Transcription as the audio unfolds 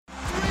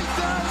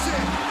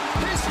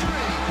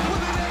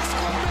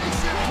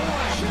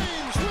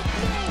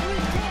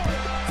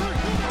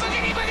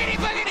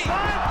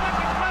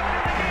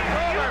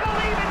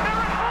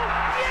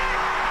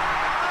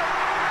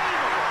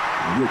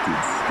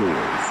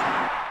Scores.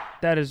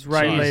 That is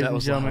right, Jeez, ladies that and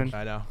was gentlemen.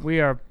 loud. I know. We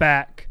are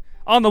back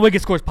on the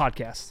Wicked Scores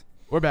podcast.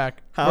 We're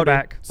back. We're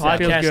back. Podcast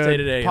Feels day good.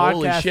 today.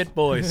 Holy Podcast. shit,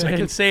 boys! I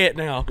can say it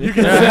now.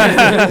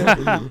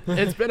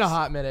 It's been a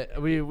hot minute.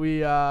 We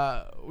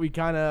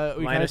kind of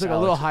took a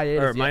little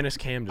hiatus. or minus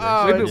Cam today.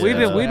 Oh, We've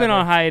yeah. been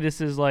on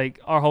hiatuses like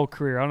our whole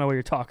career. I don't know what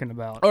you're talking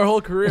about. Our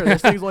whole career.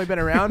 This thing's only been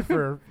around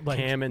for like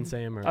Cam and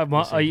Sam are A mo-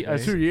 the same a-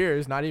 place. 2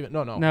 years. Not even.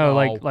 No. No,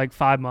 like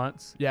 5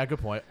 months. Yeah, good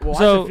point. Well,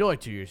 So, I should feel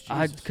like 2 years.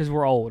 Jesus. Because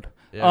we're old.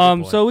 Yeah,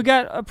 good So point. we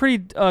got a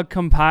pretty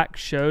compact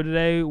show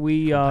today.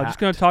 We just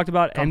going to talk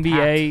about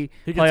NBA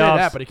He can playoffs say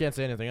that, but he can't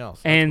say anything else.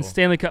 That's and cool.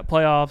 Stanley Cup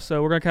playoffs.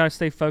 So we're going to kind of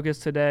stay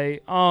focused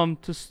today. To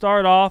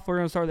start off, we're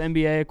going to start with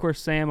NBA. Of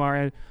course, Sam,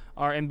 our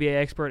NBA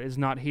expert, is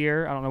not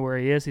here. I don't know where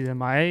he is. He's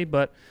MIA.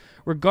 But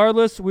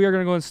regardless, we are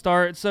going to go and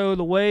start. So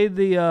the way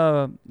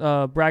the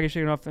bracket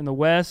shaking off in the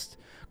West,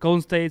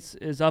 Golden State's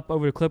is up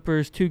over the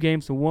Clippers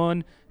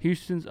 2-1.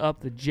 Houston's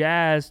up the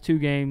Jazz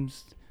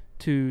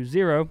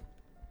 2-0.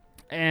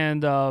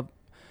 And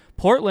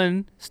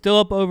Portland still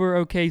up over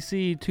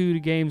OKC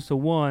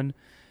 2-1.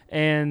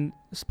 And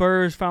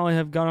Spurs finally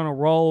have gone on a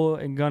roll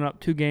and gone up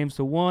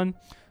 2-1.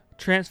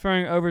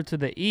 Transferring over to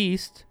the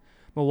East,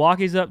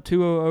 Milwaukee's up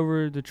 2-0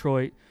 over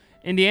Detroit.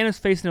 Indiana's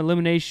facing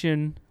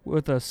elimination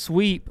with a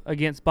sweep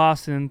against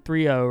Boston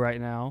 3-0 right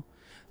now.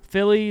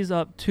 Philly's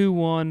up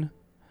 2-1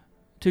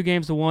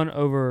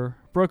 over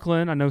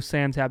Brooklyn. I know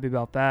Sam's happy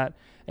about that.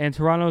 And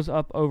Toronto's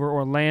up over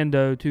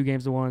Orlando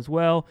 2-1 as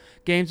well.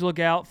 Games to look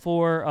out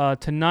for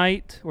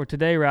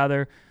today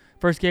rather.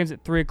 First game's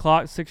at 3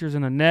 o'clock, Sixers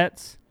and the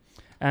Nets,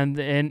 and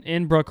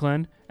in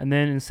Brooklyn. And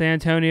then in San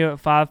Antonio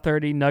at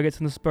 5:30, Nuggets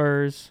and the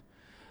Spurs.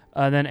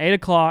 Then 8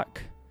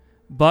 o'clock,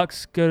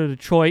 Bucks go to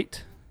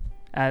Detroit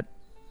at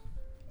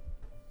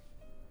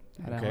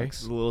Okay.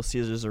 Alex. The Little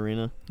Caesars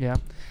Arena. Yeah.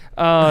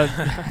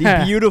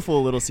 The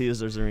beautiful Little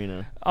Caesars Arena.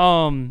 It's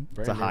a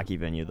Brandon. hockey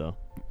venue, though.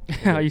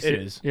 It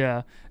is.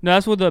 Yeah. No,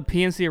 that's what the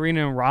PNC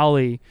Arena in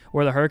Raleigh,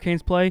 where the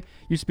Hurricanes play,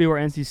 used to be where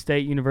NC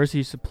State University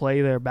used to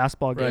play their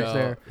basketball games Right.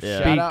 there. Yeah.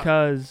 Shout out.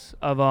 Because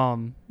of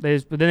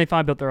but then they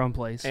finally built their own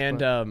place. And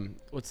but-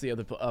 what's the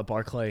other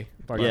Barclay?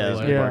 Yeah,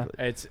 Center.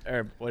 Yeah. It's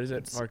what is it?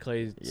 It's-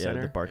 Barclays Yeah,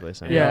 Center. the Barclays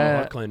Center. Yeah.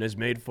 Parkland is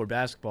made for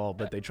basketball,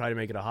 but they try to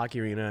make it a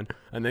hockey arena,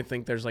 and they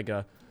think there's like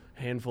a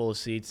handful of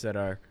seats that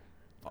are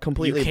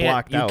Completely you can't,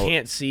 blocked you out.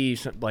 can't see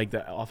like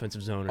the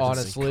offensive zone. Or something.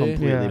 Honestly,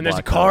 completely Yeah. And there's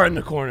a blocked car out. in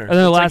the corner. and then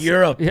the It's last like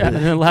Europe. Yeah, and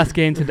then the last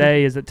game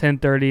today is at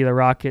 10:30. The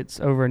Rockets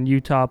over in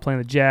Utah playing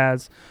the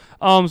Jazz.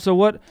 So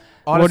what?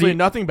 honestly, you-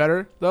 nothing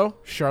better though.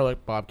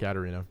 Charlotte Bobcat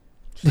Arena.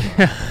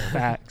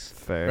 Facts.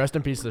 Fair. Rest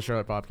in peace to the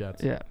Charlotte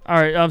Bobcats. Yeah.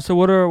 All right. So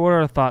what are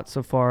our thoughts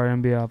so far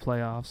in NBA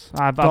playoffs?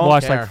 I've Don't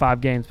watched care. like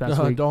 5 games past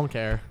No, week. don't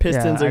care.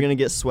 Pistons Yeah, are going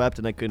to get swept,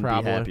 and I couldn't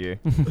Probably. be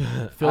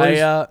happier.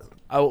 Phillies.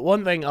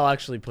 One thing I'll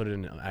actually put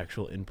in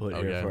actual input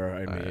here Okay. for our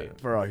NBA, Alright.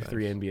 for our Thanks.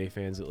 3 NBA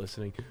fans that are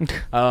listening.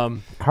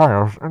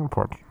 Kyle's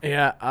input.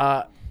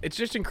 Yeah, it's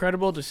just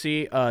incredible to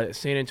see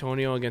San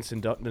Antonio against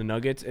the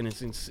Nuggets, and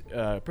it's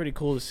pretty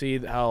cool to see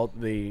how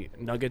the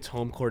Nuggets'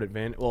 home court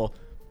advantage. Well,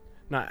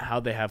 not how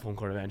they have home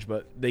court advantage,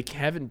 but they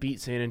haven't beat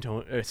San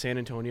Antonio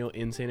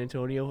in San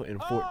Antonio in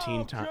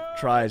 14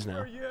 tries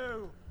now.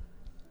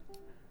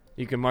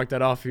 You can mark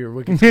that off your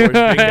Wicked Scores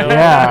bingo.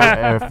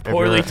 Yeah, if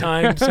Poorly you're-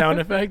 timed sound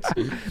effects.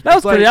 That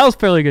was pretty. That was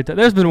fairly good.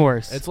 There's been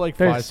worse. It's like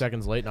There's- 5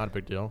 seconds late, not a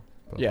big deal.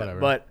 But Yeah, whatever.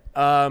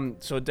 but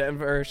so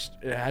Denver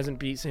hasn't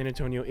beat San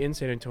Antonio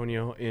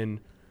in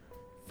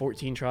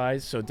 14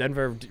 tries. So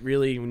Denver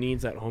really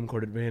needs that home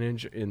court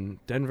advantage in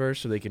Denver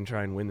so they can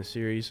try and win the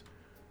series.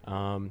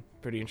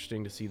 Pretty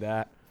interesting to see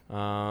that.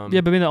 Yeah,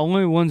 but I mean the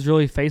only ones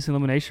really facing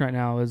elimination right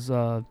now is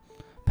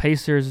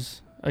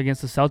Pacers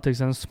against the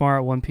Celtics and Smart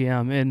at 1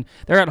 p.m. and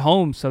they're at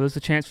home, so there's a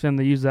chance for them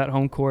to use that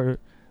home court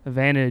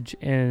advantage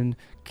and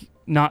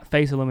not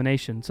face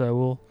elimination.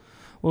 So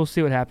we'll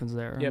see what happens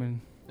there. Yep. I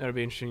mean, That'll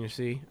be interesting to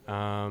see.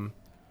 Other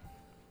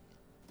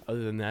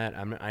than that,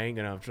 I ain't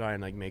gonna try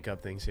and like make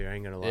up things here. I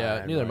ain't gonna lie. yeah,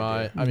 have neither no am I.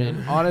 idea. I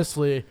mean,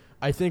 honestly,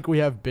 I think we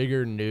have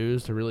bigger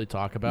news to really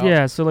talk about.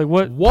 yeah. So like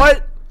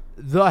What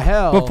the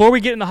hell? before we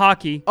get into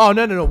hockey, Oh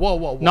no!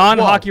 Whoa!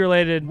 non-hockey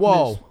related.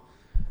 Whoe. news.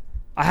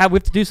 We have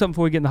to do something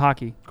before we get into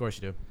hockey. Of course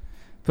you do.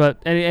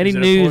 But any Is it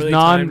a news poorly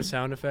non timed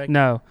sound effect?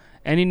 no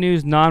any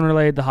news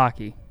non-related to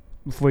hockey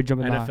before we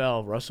jump into hockey.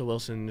 NFL. Russell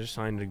Wilson just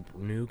signed a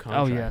new Oh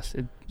contract. yes,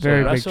 So very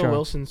big Russell trouble.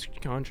 Wilson's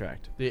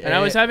contract. The And I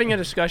was having a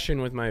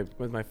discussion with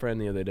my friend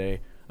the other day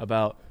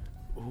about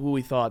who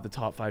we thought the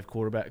top 5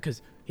 quarterback,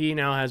 because he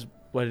now has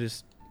what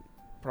is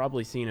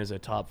probably seen as a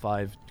top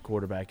 5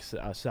 quarterback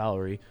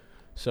salary.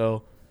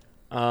 So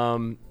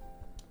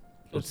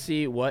let's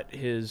see what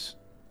his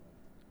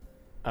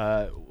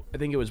I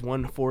think it was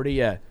 140.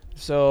 Yeah.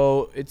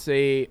 So it's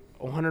a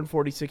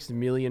 $146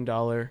 million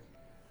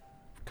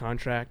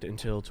contract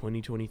until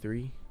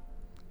 2023.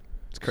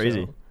 It's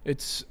crazy.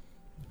 So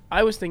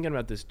I was thinking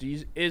about this.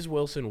 Is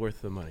Wilson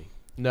worth the money?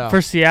 no.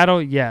 For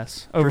Seattle,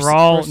 yes. For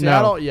Overall,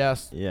 Seattle, no.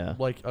 yes. Yeah.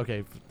 Like,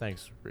 okay,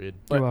 thanks, Reed.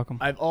 But You're welcome.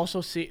 I've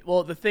also seen.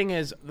 Well, the thing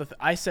is,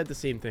 I said the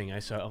same thing.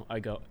 Sorry,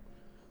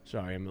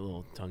 I'm a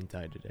little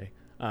tongue-tied today.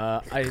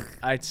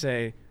 I'd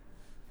say,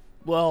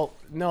 well,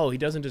 no, he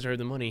doesn't deserve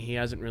the money. He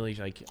hasn't really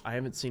I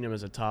haven't seen him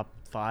as a top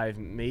 5,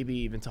 maybe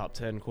even top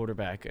 10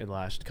 quarterback in the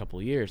last couple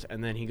of years.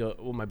 And then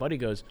my buddy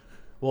goes,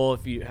 well,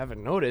 if you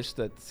haven't noticed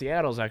that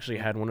Seattle's actually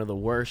had one of the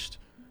worst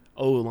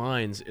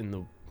O-lines in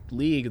the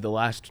league the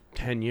last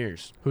 10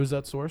 years. Who's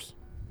that source?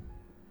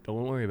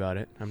 Don't worry about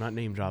it. I'm not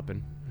name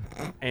dropping.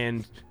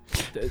 And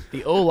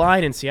the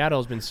O-line in Seattle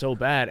has been so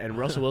bad, and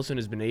Russell Wilson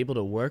has been able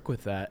to work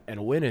with that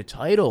and win a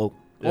title,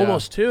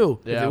 almost 2.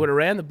 If they would have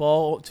ran the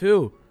ball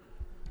 2.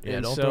 Yeah,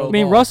 and don't so throw I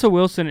mean, ball. Russell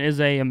Wilson is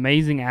a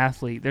amazing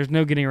athlete. There's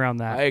no getting around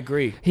that. I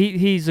agree.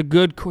 He's a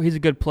good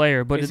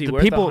player, but Is he the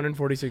worth people,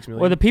 $146 million?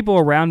 or the people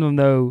around him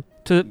though,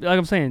 like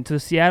I'm saying, to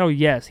Seattle,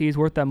 yes, he's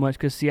worth that much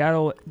because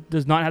Seattle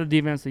does not have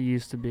the defense they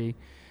used to be.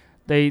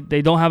 They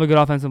don't have a good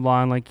offensive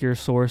line like your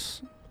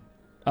source,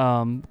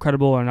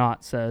 credible or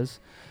not, says.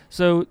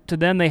 So to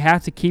them, they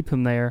have to keep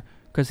him there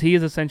because he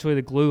is essentially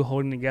the glue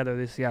holding together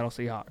the Seattle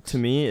Seahawks. To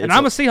me, and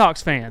I'm a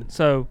Seahawks fan,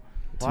 so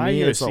to Why are me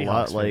you a it's a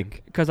lot Seahawks fan?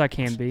 like because I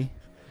can be.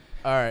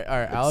 All right,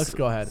 Alex,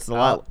 go ahead. It's a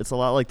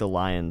lot like the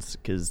Lions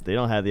because they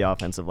don't have the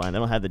offensive line. They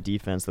don't have the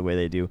defense the way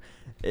they do.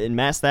 And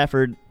Matt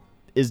Stafford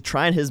is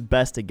trying his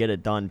best to get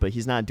it done, but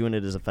he's not doing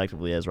it as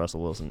effectively as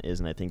Russell Wilson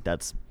is, and I think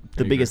that's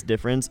the biggest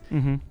difference.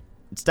 Mm-hmm.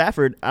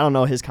 Stafford, I don't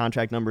know his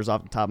contract numbers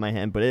off the top of my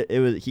head, but it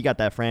was he got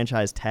that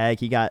franchise tag.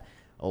 He got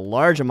a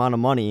large amount of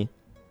money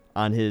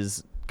on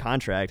his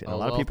contract, and a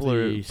lot of people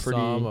are pretty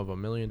sum of $1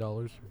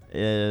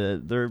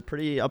 million. they're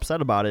pretty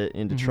upset about it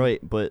in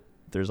Detroit, but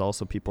there's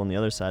also people on the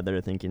other side that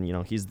are thinking,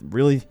 he's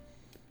really,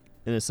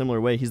 in a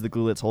similar way, he's the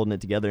glue that's holding it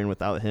together, and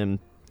without him,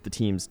 the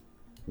team's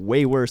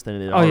way worse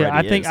than it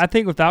already is. I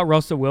think without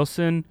Russell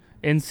Wilson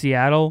in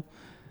Seattle's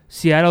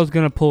going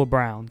to pull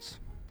Browns.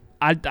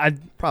 I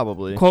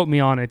Probably. quote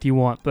me on it if you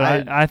want,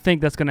 but I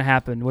think that's going to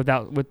happen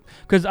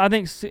because I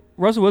think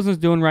Russell Wilson's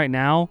doing right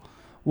now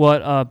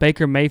what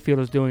Baker Mayfield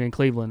is doing in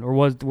Cleveland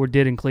or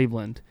did in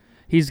Cleveland.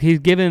 He's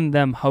giving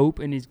them hope,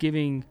 and he's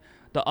giving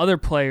the other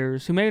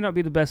players who may not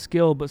be the best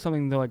skill, but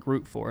something to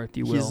root for, if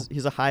you will.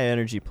 He's a high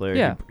energy player.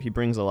 Yeah. He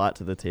brings a lot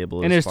to the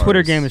table. And his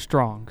Twitter game is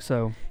strong.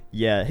 So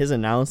yeah, his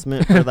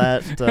announcement for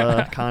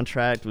that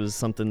contract was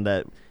something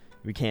that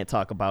we can't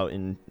talk about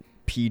in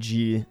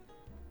PG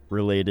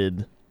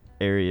related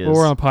areas.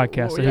 we're on a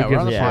podcast, so yeah, who we're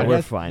on gives the a Yeah, fuck? we're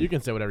podcast. fine. You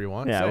can say whatever you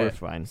want. Yeah, say we're it.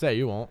 fine. Say it,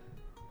 you won't.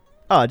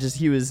 Oh, just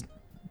he was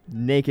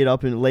naked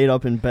laid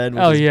up in bed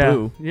with Oh his yeah,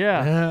 boo.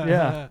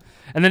 yeah.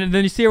 And then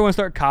you see everyone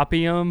start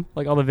copying him,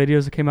 like all the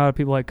videos that came out of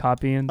people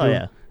copying. Oh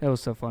yeah, That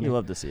was so funny. you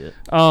love to see it.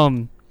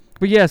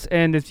 But yes,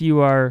 and if you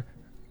are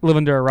living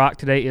under a rock,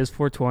 today is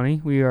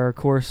 420. We are, of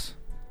course,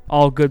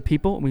 all good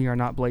people. We are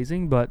not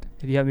blazing, but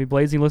if you have me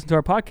blazing, listen to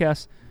our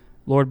podcast.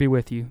 Lord be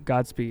with you.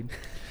 Godspeed.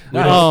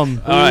 Nice. All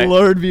right.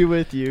 Lord be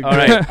with you. All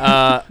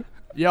right.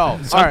 Yo,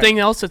 Something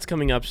else that's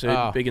coming up soon,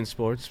 Oh. big in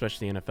sports,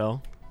 especially the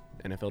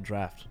NFL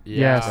draft.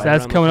 Yes, Right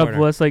that's around the coming up. corner.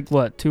 Well, it's like,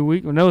 what, 2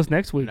 weeks? No, it's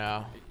next week.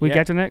 No. Week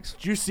Yeah. after next?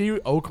 Did you see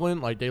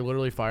Oakland? Like, they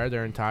literally fired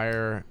their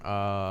entire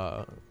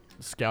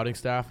scouting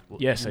staff.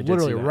 Yes, I did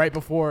Literally see that. right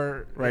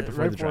before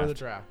the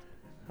draft.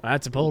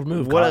 That's a bold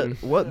move, Cotton.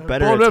 What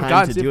better Bold move, time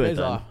Cotton, to see if do it it pays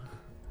then? off.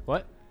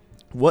 What?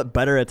 What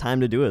better a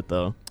time to do it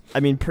though? I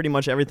mean, pretty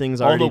much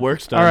everything's All already the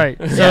work's done. All right.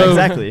 Yeah, So,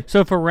 exactly.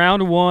 So for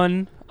round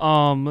one,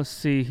 let's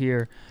see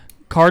here.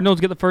 Cardinals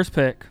get the first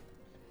pick,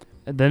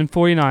 and then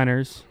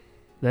 49ers,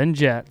 then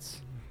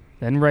Jets,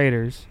 then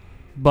Raiders,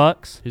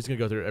 Bucks, He's going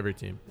to go through every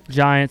team.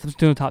 Giants. I'm just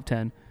doing the top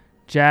 10.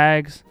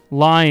 Jags,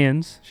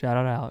 Lions, shout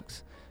out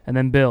Alex, and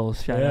then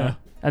Bills, shout Yeah. out.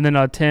 And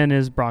then 10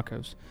 is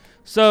Broncos.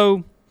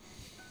 So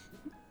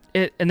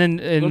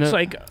Looks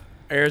like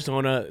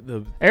Arizona.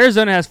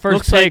 Arizona has first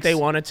Looks picks. like they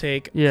want to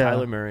take Yeah.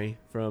 Kyler Murray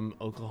from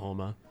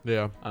Oklahoma.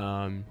 Yeah.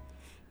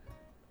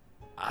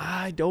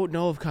 I don't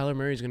know if Kyler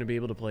Murray is going to be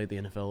able to play at the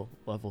NFL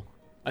level.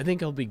 I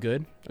think he'll be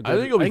good. I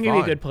think he'll be he'll be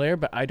fine. a good player,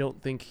 but I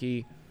don't think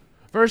he.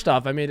 First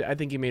off, I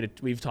think he made it.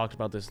 We've talked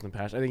about this in the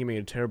past. I think he made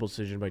a terrible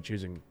decision by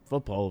choosing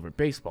football over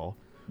baseball.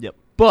 Yep.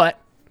 But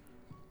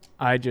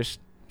I just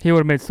he would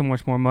have made so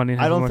much more money and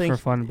I had so don't much think more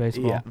fun in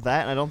baseball. Yeah,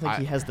 that and I don't think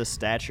he I- has the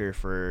stature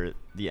for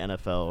the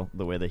NFL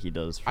the way that he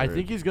does for I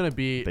think he's going to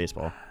be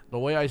baseball. the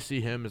way I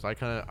see him is I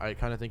kind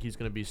of think he's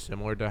going to be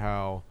similar to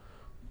how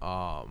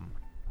I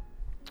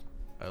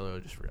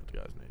literally just forgot the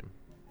guy's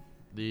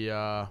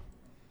name.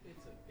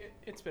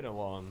 it's been a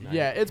long night.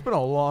 Yeah, it's been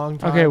a long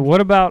time. Okay, what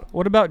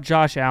about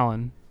Josh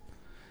Allen?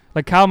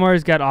 Like Kyle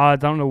Murray's got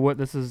odds. I don't know what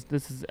this is.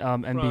 This is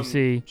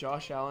NBC. From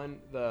Josh Allen,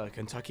 the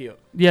Kentucky.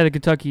 Yeah, the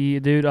Kentucky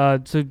dude.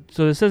 So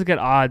this says got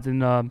odds,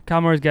 and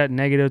Kyle Murray's got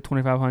negative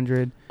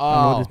 2,500. I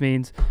don't know what this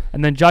means.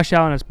 And then Josh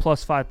Allen has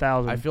plus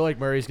 5,000. I feel like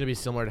Murray's going to be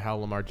similar to how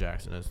Lamar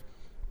Jackson is.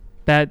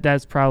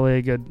 That's probably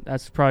a good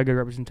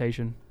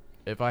representation.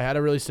 If I had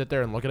to really sit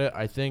there and look at it,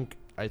 I think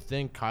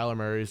Kyler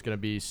Murray is going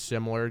to be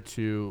similar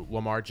to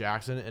Lamar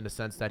Jackson in the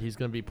sense that he's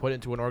going to be put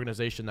into an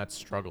organization that's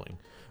struggling.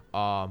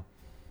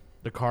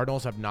 The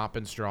Cardinals have not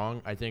been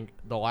strong. I think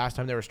the last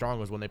time they were strong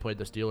was when they played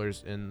the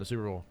Steelers in the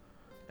Super Bowl,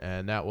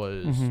 and that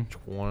was Mhm.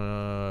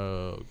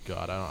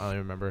 I don't even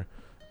remember.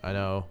 I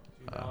know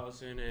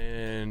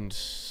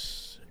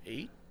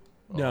 2008?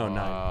 No,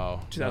 9.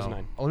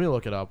 2009. No. Let me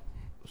look it up.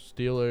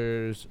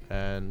 Steelers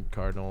and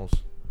Cardinals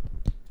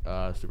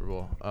Super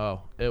Bowl.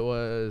 Oh, it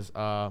was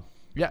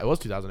it was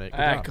 2008. Good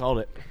I job. called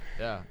it.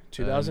 Yeah.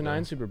 2009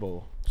 And, Super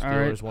Bowl. All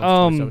right, Steelers won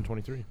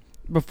 27-23.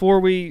 Before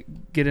we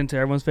get into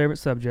everyone's favorite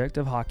subject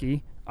of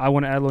hockey, I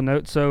want to add a little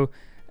note. So,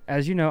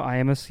 as you know, I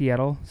am a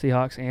Seattle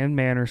Seahawks and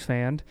Mariners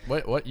fan.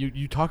 Wait, what?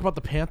 You talk about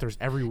the Panthers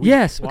every week.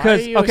 Yes, Why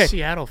because are you a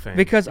Seattle fan?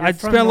 because You're I from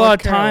spent a lot North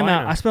of time Carolina.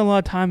 out. I spent a lot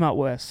of time out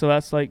west, so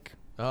that's like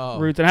Oh.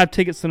 roots. And I have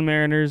tickets to the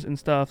Mariners and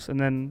stuff. And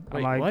then Wait,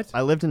 I'm like, what?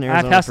 I lived in I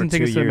have Arizona for Hassan 2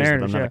 tickets to the years, but I'm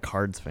Mariners, not yeah. a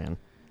Cards fan.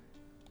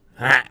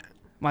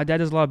 my dad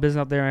does a lot of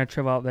business out there, and I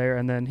travel out there.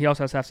 And then he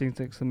also has half season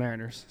tickets to the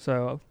Mariners.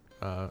 So,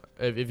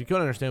 If you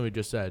couldn't understand what we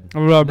just said,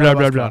 blah none blah of us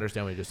blah can blah.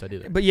 understand what you just said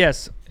either. But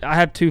yes, I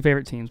have two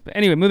favorite teams. But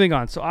anyway, moving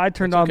on. So I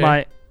turned That's on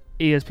okay.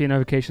 my ESPN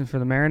notifications for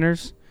the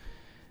Mariners,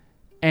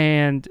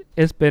 and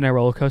it's been a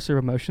roller coaster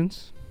of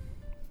emotions,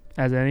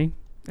 as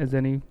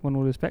anyone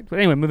would expect. But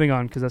anyway, moving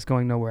on because that's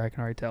going nowhere. I can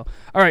already tell.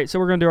 All right, so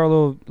we're gonna do our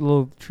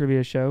little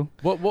trivia show.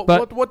 What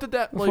did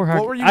that? Like, Before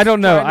what were you? I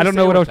don't know. trying to I don't say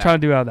know what I with was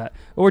trying to do out of that.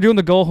 But we're doing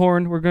the goal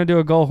horn. We're gonna do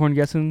a goal horn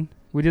guessing.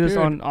 We did this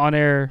Dude. on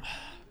air.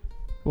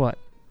 What?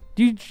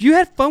 You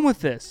had fun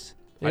with this.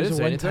 It I was didn't a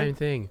say one-time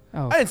anything. thing.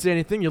 Oh, I didn't say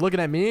anything. You're looking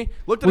at me.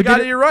 Look to We the guy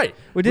did to your right.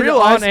 we did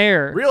realize- it on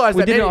air. Realize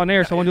we that did it any- on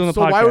air, so I want to do it on the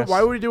so podcast.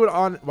 why would we do it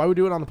on? Why would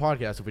we do it on the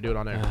podcast if we do it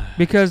on air?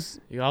 Because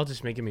You all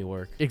just making me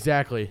work.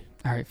 Exactly.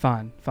 all right,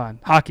 fine.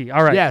 Hockey.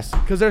 All right. Yes,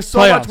 because there's so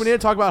Playoffs. much we need to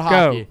talk about Go.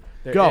 hockey.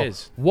 There Go.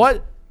 is.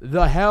 What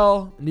the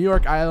hell? New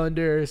York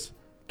Islanders,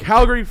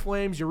 Calgary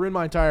Flames. You ruined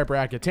my entire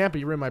bracket. Tampa,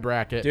 you ruined my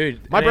bracket.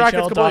 Dude, My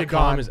bracket's completely NHL.com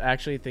gone. is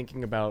actually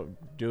thinking about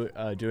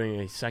doing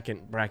a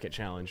second bracket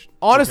challenge.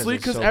 Honestly,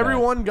 it's because so bad.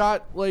 everyone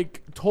got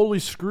like totally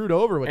screwed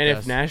over with And this.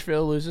 if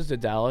Nashville loses to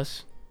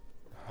Dallas,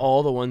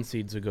 all the 1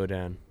 seeds will go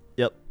down.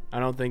 Yep. I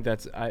don't think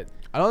that's I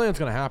don't think it's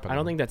gonna happen. I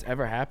don't think that's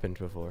ever happened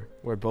before.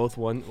 Where both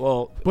won.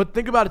 Well, But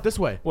think about it this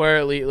way. where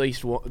at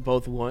least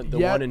both won. The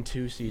Yeah, 1 and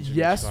 2 seeds. are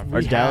yes, just Are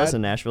We Dallas had-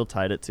 and Nashville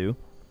tied at 2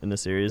 in the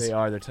series? They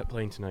are. They're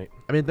playing tonight.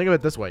 I mean, think of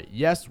it this way.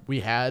 Yes,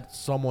 we had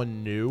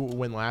someone new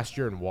win last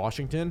year in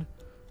Washington,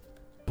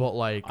 but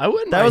like I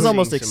wouldn't. That mind was seeing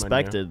almost someone new.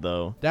 expected,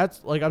 though.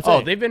 that's like I'm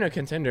saying. Oh, they've been a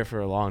contender for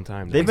a long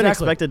time. though. They've been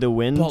Exactly. expected to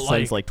win But,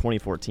 since like-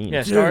 2014.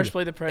 Yeah, Dude, Stars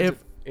play the Preds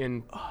if-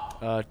 in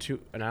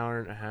an hour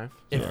and a half.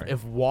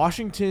 if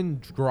Washington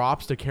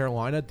drops to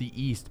Carolina, the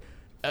East,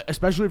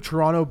 especially if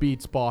Toronto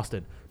beats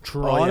Boston,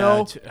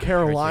 Toronto, Hurricanes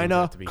Carolina,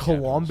 have to beat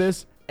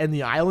Columbus, and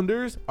the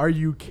Islanders. Are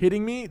you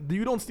kidding me?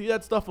 You don't see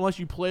that stuff unless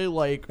you play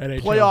like NHL.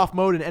 playoff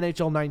mode in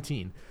NHL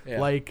 19. Yeah.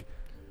 Like,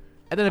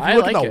 and then if you I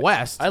look like at the it.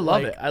 West, I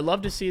love like, it. I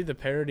love to see the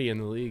parity in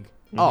the league.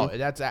 Oh,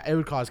 it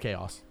would cause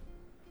chaos.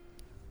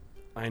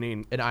 I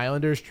mean, An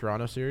Islanders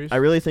Toronto series. I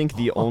really think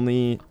the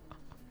only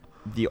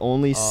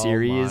Oh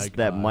series my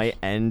that gosh. might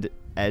end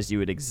as you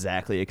would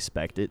exactly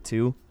expect it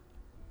to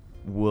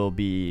will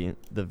be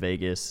the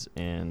Vegas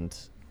and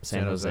San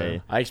San Jose.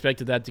 Jose. I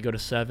expected that to go to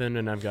 7,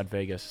 and I've got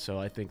Vegas, so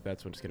I think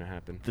that's what's going to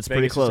happen. It's Vegas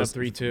pretty close. Is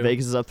up 3-2.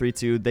 Vegas is up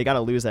 3-2. They got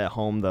to lose at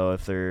home though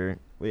if they're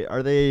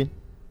are they?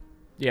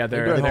 Yeah,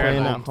 They're they're playing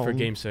at at home for home.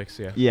 Game 6.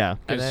 Yeah. Yeah. and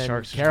Because then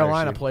Sharks are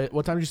Carolina seed. play.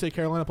 What time did you say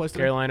Carolina plays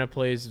today? Carolina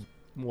plays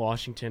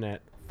Washington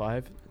at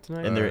 5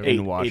 tonight. And they're Or in 8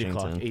 Washington.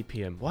 o'clock, 8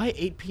 p.m. Why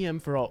 8 p.m.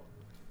 for all?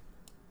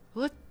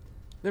 What?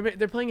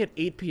 They're playing at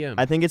 8 p.m.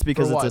 I think it's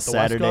because For it's what, a the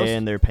West Coast? Saturday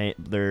and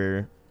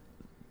they're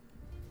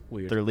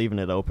Weird. leaving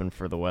it open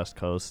for the West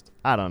Coast.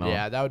 I don't know.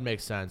 Yeah, that would make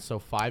sense. So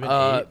 5 and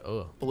 8.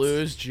 Ugh.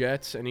 Blues,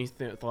 Jets. Any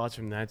thoughts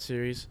from that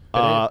series?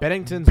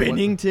 Bennington's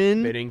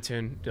Bennington.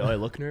 Biddington. Do I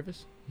look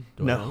nervous?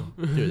 Do I No.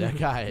 know? Dude, that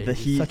guy The is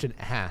Heat- such an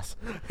ass.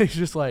 He's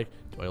just like,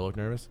 do I look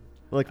nervous?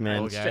 Look,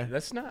 man. Okay.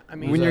 That's not. I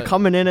mean, When He's you're a-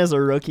 coming in as a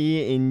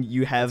rookie and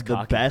you have It's the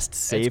cocky. best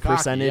save cocky,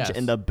 percentage yes.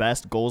 and the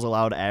best goals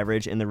allowed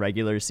average in the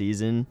regular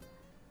season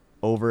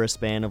over a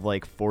span of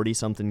like 40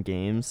 something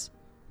games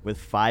with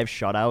 5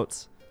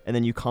 shutouts, and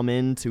then you come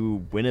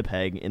into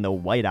Winnipeg in the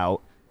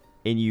whiteout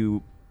and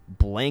you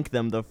blank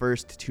them the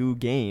first 2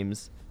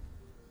 games.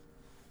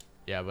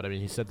 Yeah, but I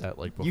mean, he said that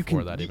like You before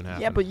can that even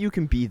happened. Yeah, but you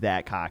can be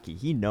that cocky.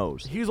 He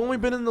knows. he's only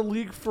been in the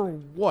league for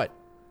what?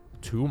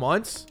 2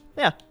 months?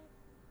 Yeah.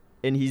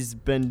 And he's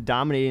been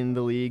dominating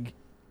the league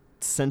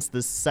since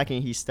the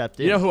second he stepped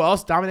in. You know who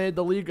else dominated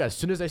the league as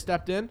soon as they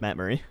stepped in? Matt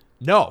Murray.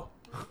 No.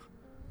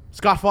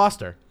 Scott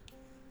Foster.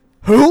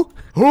 Who?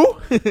 Who?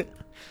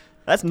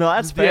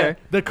 That's fair.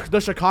 The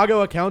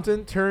Chicago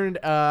accountant turned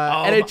Oh,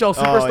 NHL oh,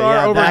 superstar yeah,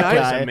 that overnight. guy.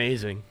 That was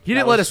amazing. He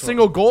didn't let a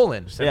single goal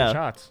in. 7 Yeah.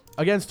 shots.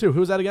 Against who? Who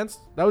was that against?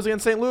 That was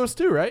against St. Louis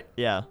too, right?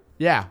 Yeah.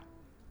 Yeah.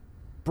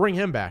 Bring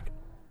him back.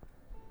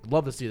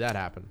 Love to see that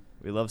happen.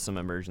 We love some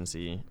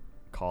emergency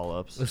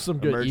call-ups. There's some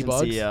good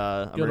emergency,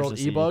 e-bugs. Good old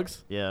emergency-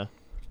 e-bugs. Yeah.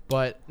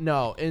 But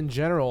no, in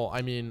general,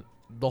 I mean,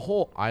 the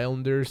whole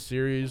Islanders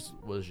series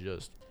was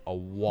just a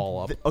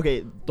wall up.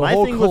 Okay, The my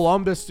whole thing with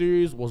Columbus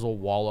series was a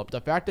wall up.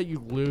 The fact that you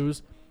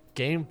lose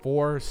Game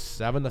 4,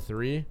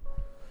 7-3,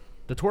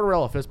 the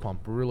Tortorella fist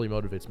pump really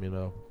motivates me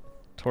though.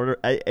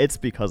 it's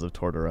because of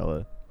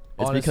Tortorella.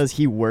 It's Honest- because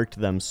he worked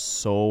them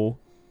so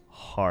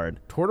hard.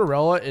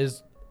 Tortorella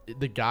is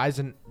the guy's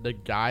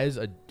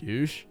a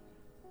douche,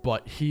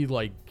 but he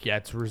like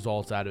gets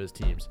results out of his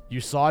teams.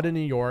 You saw it in New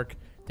York.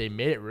 They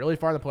made it really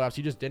far in the playoffs.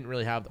 He just didn't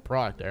really have the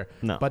product there.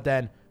 No. But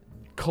then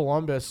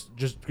Columbus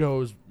just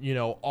goes,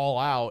 all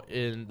out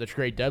in the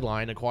trade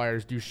deadline,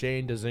 acquires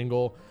Duchesne,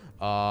 Dzingel.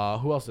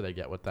 Who else did they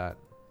get with that?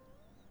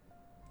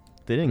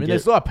 They didn't They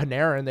get still have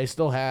Panarin. They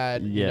still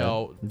had,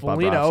 Foligno.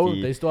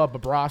 Bobrovsky. They still have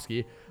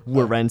Bobrovsky.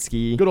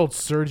 Werenski. Good old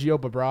Sergio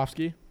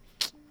Bobrovsky.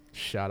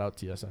 Shout out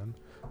TSN.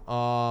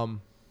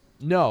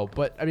 No,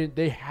 but, I mean,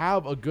 they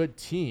have a good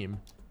team.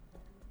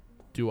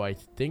 Do I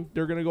think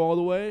they're going to go all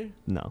the way?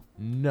 No.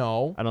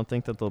 No. I don't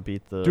think that they'll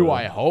beat the. Do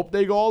I hope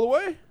they go all the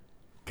way?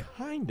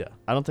 Kinda.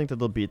 I don't think that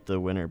they'll beat the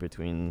winner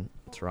between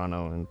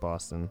Toronto and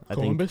Boston. I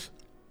think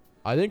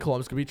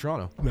Columbus could beat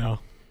Toronto. No.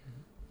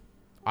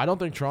 I don't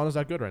think Toronto's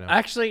that good right now.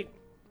 Actually,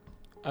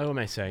 what am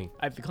I saying?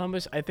 I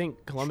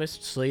think Columbus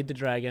slayed the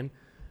dragon.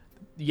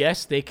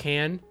 Yes, they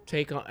can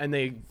take on, and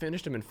they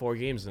finished them in 4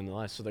 games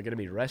nonetheless, so they're going to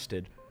be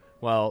rested.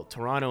 While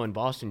Toronto and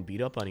Boston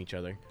beat up on each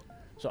other.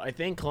 So I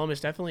think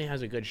Columbus definitely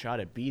has a good shot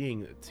at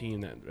beating the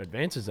team that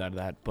advances out of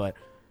that. But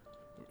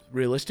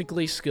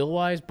realistically,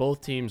 skill-wise,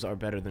 both teams are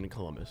better than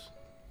Columbus.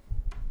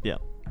 Yeah.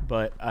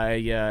 But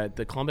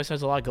the Columbus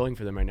has a lot going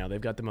for them right now.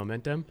 They've got the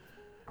momentum,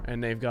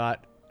 and they've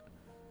got,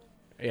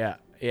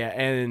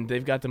 and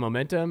they've got the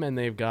momentum, and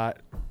they've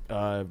got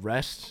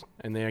rest,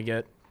 and they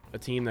get a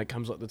team that's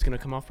going to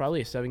come off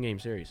probably a 7-game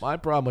series. My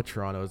problem with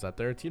Toronto is that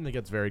they're a team that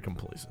gets very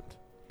complacent.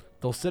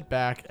 They'll sit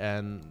back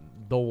and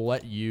they'll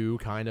let you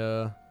kind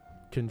of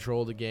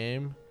control the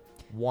game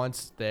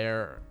once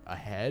they're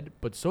ahead.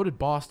 But so did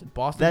Boston.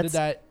 Boston did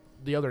that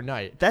the other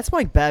night. That's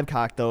Mike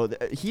Babcock, though.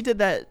 He did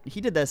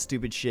that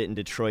stupid shit in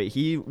Detroit.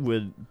 He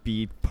would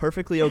be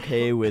perfectly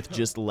okay with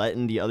just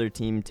letting the other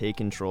team take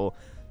control.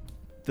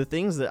 The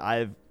things that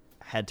I've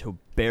had to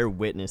bear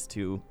witness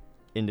to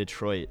in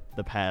Detroit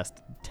the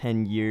past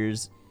 10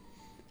 years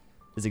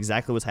is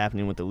exactly what's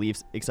happening with the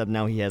Leafs, except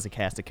now he has a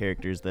cast of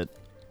characters that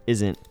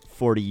isn't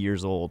 40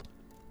 years old.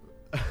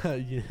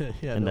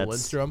 And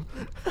Lindstrom.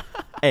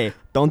 Hey,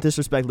 don't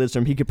disrespect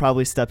Lindstrom. He could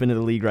probably step into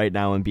the league right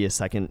now and be a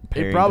second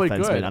pairing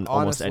defenseman on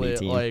almost any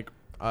team. Like,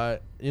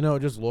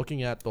 just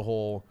looking at the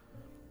whole.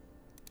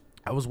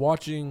 I was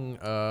watching,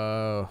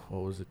 what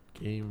was it,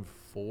 Game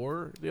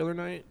 4 the other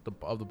night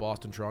of the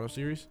Boston-Toronto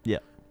series. Yeah.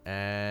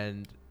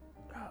 And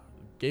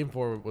Game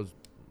 4 was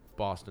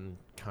Boston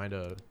kind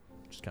of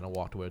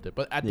walked away with it.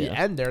 But at the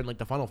end there, in like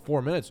the final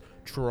 4 minutes,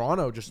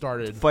 Toronto just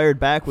started fired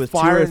back with 2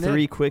 or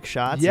 3 quick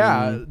shots.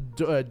 Yeah,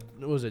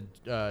 was it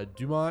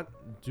Dumont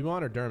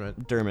or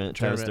Dermott?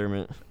 Travis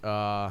Dermott.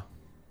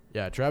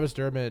 Travis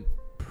Dermott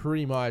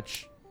pretty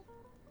much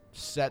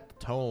set the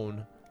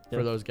tone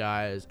for those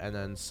guys, and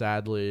then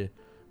sadly,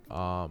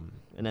 an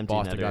empty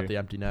Boston netter. got the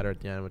empty netter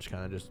at the end, which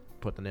kind of just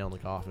put the nail in the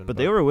coffin. But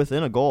they were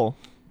within a goal.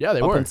 Yeah, they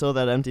up were until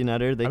that empty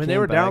netter. They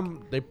were back.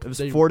 down. It was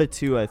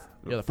 4-2.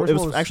 The first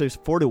one was actually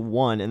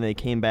 4-1, and they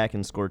came back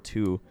and scored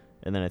 2,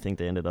 and then I think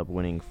they ended up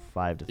winning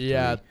 5-3.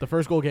 Yeah, the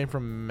first goal came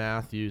from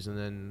Matthews, and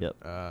then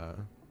the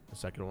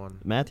second one.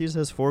 Matthews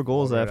has 4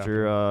 goals Right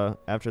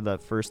after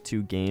that first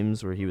 2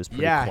 games where he was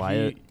pretty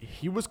quiet.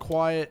 He was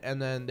quiet,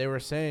 and then they were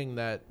saying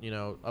that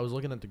I was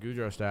looking at the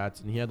Gaudreau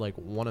stats, and he had like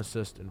 1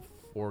 assist in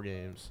 4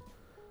 games.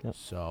 Yep.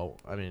 So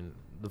I mean,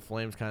 the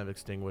Flames kind of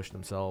extinguished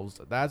themselves.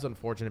 That's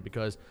unfortunate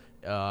because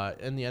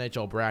in the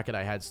NHL bracket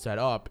I had set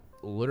up,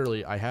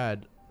 literally I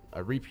had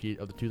a repeat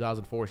of the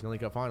 2004 Stanley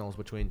Cup Finals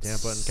between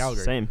Tampa and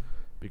Calgary. Same.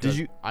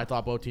 Because I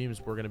thought both teams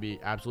were going to be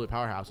absolute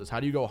powerhouses. How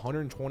do you go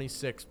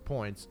 126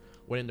 points,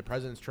 winning the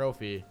President's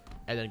Trophy,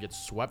 and then get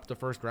swept the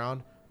first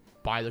round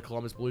by the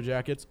Columbus Blue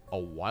Jackets, a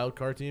wild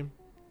card team?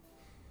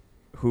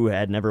 Who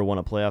had never won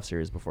a playoff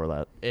series before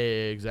that.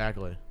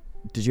 Exactly.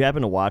 Did you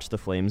happen to watch the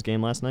Flames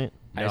game last night?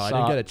 No, I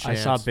didn't get a chance.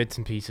 I saw bits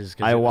and pieces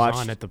because I it was watched-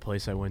 on at the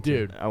place I went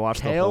Dude, to. I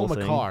watched the Kale whole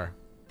thing. McCarr.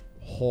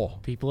 Oh.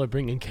 People are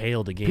bringing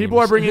Kale to games. People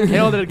are bringing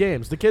Kale to the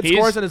games. The kid He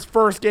scores is- in his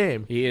first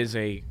game. He is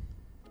a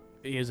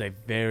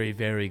very,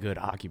 very good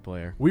hockey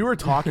player. We were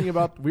talking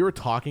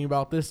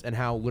about this and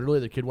how literally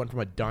the kid went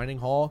from a dining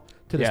hall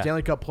to the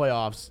Stanley Cup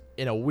playoffs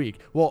in a week.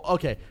 Well,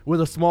 okay,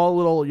 with a small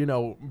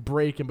little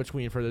break in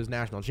between for this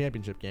national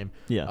championship game.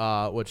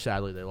 Yeah. Which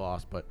sadly they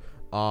lost. But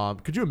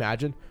could you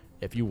imagine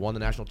if you won the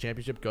national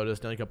championship, go to the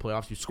Stanley Cup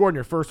playoffs, you scored in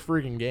your first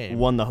freaking game,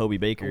 Won the Hobie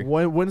Baker.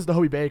 wins the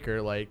Hobie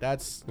Baker? Like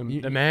that's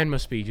The man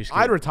must be just.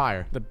 I'd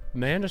retire. The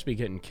man must be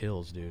getting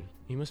kills, dude.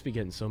 He must be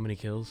getting so many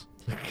kills.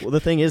 Well, the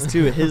thing is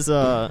too, his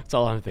That's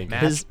all I'm thinking.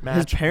 his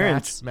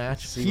parents.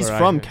 match. He's where I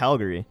from heard.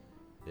 Calgary.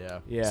 Yeah.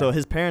 Yeah. So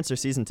his parents are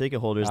season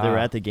ticket holders. They were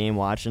Ah. at the game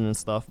watching and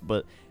stuff.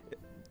 But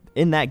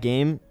in that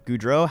game,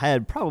 Gaudreau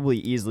had probably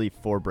easily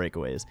 4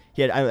 breakaways.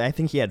 I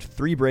think he had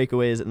 3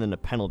 breakaways and then a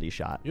penalty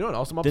shot. You know what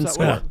else I'm Didn't upset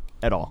score with?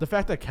 at all. The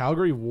fact that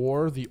Calgary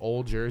wore the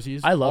old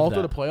jerseys I love all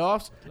through that. the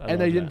playoffs, I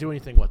and they love didn't that. do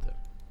anything with it.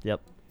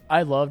 Yep.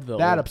 I loved the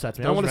That upsets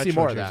me. I those want to see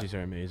retro more of that. jerseys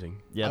are amazing.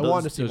 Yeah, I those,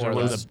 wanted to see Those more are of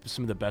one that. of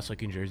some of the best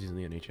looking jerseys in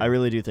the NHL. I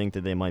really do think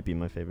that they might be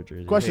my favorite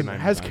jersey. Question: might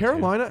be Has mine,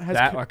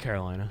 Carolina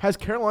Carolina? has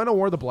Carolina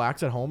wore the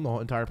blacks at home the whole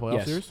entire playoff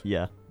Yes. series?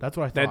 Yeah. That's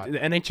what I That thought. the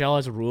NHL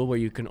has a rule where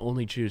you can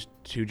only choose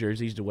 2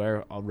 jerseys to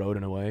wear on road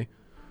and away,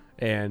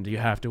 and you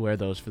have to wear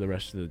those for the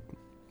rest of the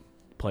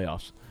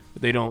playoffs.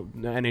 But they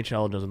don't. The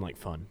NHL doesn't like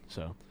fun,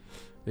 so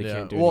they Yeah.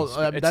 can't do. Well,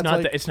 it. It's that's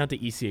not. like- It's not the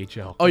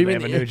ECHL. Oh, you They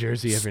mean have a new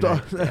jersey every Star,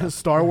 night? Yeah.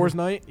 Star Wars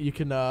night? You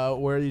can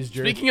wear these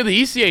jerseys. Speaking of the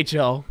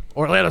ECHL,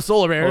 Orlando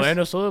Solar Bears.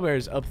 Orlando Solar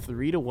Bears up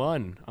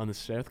 3-1 on the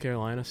South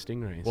Carolina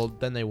Stingrays. Well,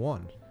 then they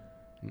won.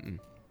 Mm-mm.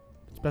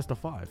 It's best of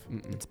 5.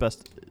 Mm-mm. It's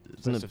best.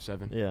 Isn't Best it? of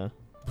 7. Yeah.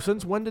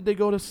 Since when did they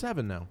go to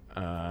 7 now?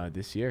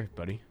 This year,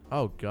 buddy.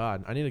 Oh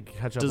God, I need to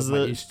catch up Does with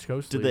my the- East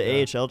Coast. Did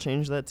League, the AHL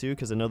change that too?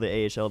 Because I know the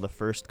AHL, the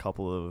first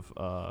couple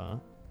of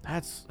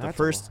That's the a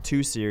first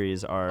 2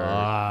 series are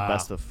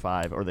best of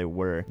 5, or they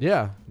were,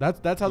 Yeah,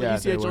 that's how the Yeah,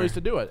 they ECHL were. used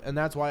to do it, and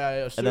that's why I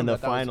assumed and then the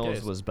that that was finals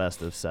case. was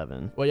best of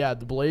 7. Well, yeah,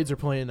 the Blades are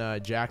playing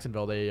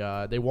Jacksonville.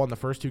 They won the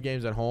first 2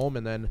 games at home,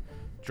 and then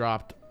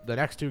dropped the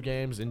next 2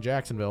 games in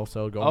Jacksonville.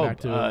 So going back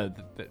to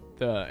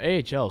the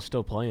AHL is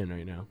still playing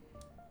right now.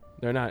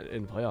 They're not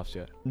in playoffs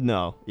yet.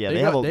 No, yeah, They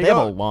they, got- have a they they have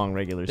got- a long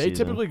regular they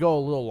season. typically go a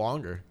little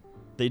longer.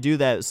 They do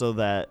that so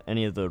that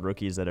any of the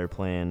rookies that are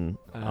playing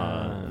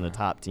in the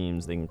top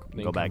teams, they can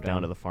They go can back come down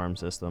down. to the farm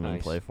system and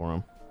Nice. play for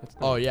them. That's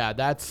Oh nice. yeah,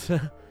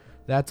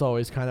 that's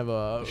always kind of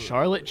a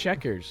Charlotte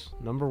Checkers,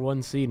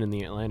 #1 seed in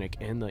the Atlantic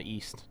and the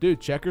East. dude.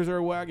 Checkers are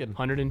a wagon.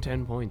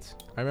 110 points.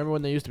 I remember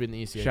when they used to be in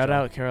the ECHL.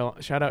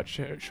 Shout out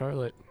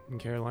Charlotte and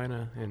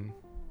Carolina, and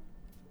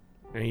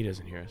he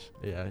doesn't hear us.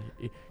 Yeah,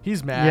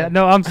 he's mad. Yeah,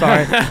 no, I'm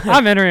sorry.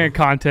 I'm entering a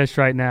contest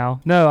right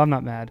now. No, I'm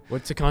not mad.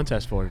 What's the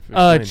contest for?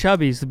 Explain.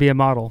 Chubbies to be a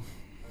model.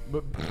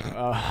 But,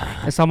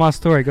 It's on my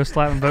story. Go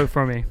slap and vote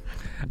for me.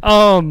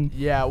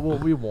 yeah, well,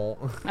 we won't.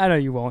 I know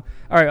you won't.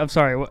 All right, I'm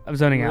sorry. I'm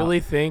zoning You out. really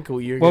think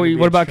you're What, gonna be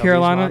what a about Chubbies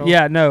Carolina? model?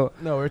 Yeah, no.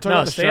 No, we're talking No,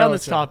 about the stay on Charlotte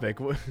this show. topic.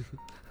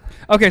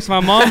 Okay, so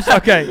my mom's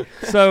okay.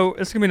 So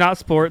it's gonna be not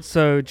sports.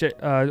 So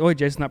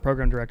Jason's not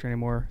program director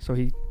anymore. So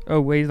he's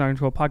not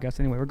into a podcast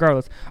anyway.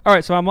 Regardless. All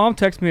right, so my mom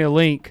texted me a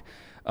link.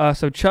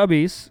 So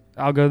Chubbies,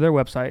 I'll go to their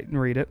website and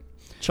read it.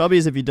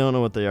 Chubbies, if you don't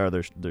know what they are,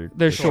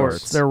 They're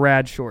shorts. They're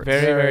rad shorts.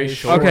 Very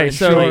short. Okay, and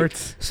so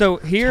short. So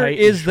here Tight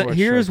is and short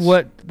here's shorts.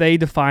 what they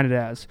define it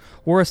as.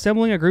 We're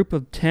assembling a group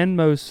of 10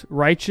 most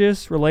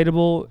righteous,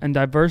 relatable, and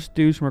diverse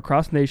dudes from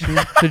across the nation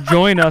to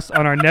join us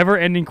on our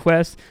never-ending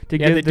quest to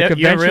Yeah, give the you're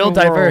conventional real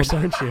diverse,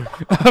 world aren't you?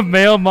 of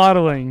male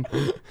modeling.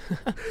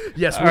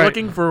 Yes, All we're right.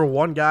 looking for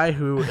one guy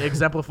who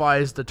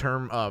exemplifies the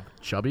term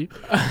chubby.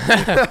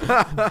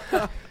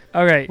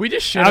 Okay, We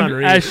just shit on I'm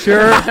Reed. as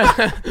sure.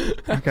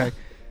 Okay.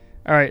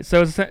 All right.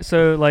 So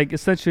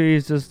essentially,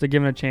 it's just to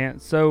give him a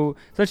chance. So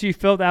essentially, you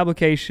fill out the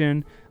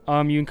application.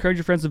 You encourage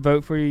your friends to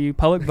vote for you.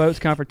 Public votes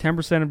count for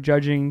 10% of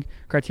judging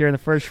criteria in the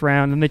first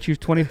round. Then they choose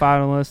 20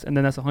 finalists, and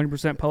then that's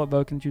 100% public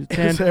vote can choose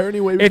 10. Is there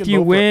any way we If can you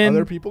vote win- for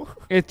other people?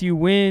 If you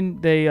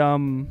win, they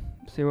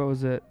see what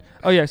was it?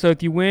 Oh yeah. So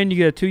if you win, you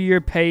get a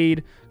 2-year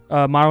paid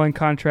modeling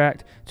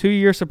contract,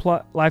 2-year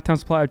lifetime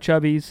supply of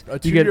Chubbies. A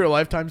You get 2-year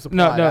lifetime supply.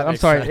 no. that I'm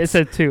makes sorry. sense. It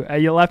said 2.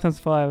 A lifetime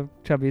supply of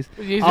Chubbies.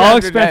 He's All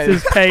under that.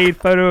 expenses paid,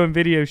 photo and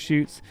video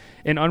shoots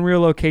in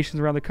unreal locations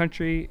around the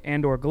country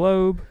and/or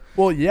globe.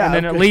 Well, yeah. and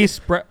then at okay.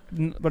 least, but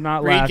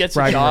not Reed last, gets a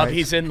bragging job. rights.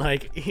 He's in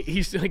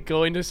he's like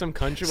going to some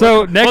country.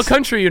 So what next-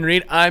 country you in,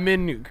 Reed? I'm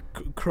in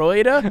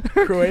Croatia.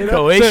 Croatia.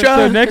 Croatia.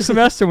 So next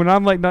semester when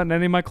I'm like not in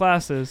any of my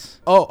classes.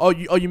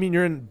 You mean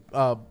you're in?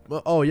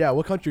 Oh yeah.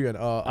 What country are you in?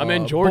 I'm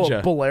in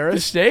Georgia. The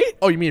Belarus. state?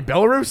 Oh, you mean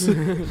Belarus?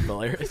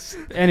 Hilarious.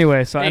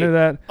 Anyway, so I Hey, know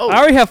that. oh, I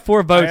already have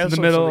 4 votes I in the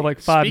also middle of something- like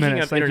 5 Speaking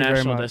minutes. of Thank you very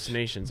international much.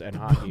 destinations and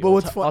hockey, But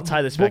what's fun? I'll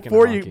tie this back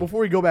before into you hockey. before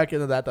we go back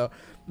into that though.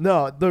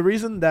 No, the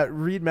reason that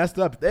Reed messed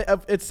up,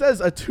 it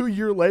says a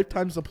 2-year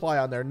lifetime supply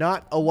on there,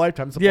 not a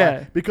lifetime supply.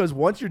 Yeah. Because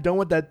once you're done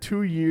with that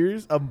 2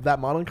 years of that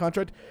modeling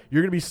contract,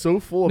 you're gonna be so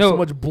full of No. so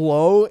much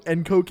blow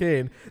and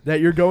cocaine that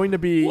you're going to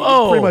be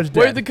Whoa! pretty much dead.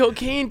 Where'd the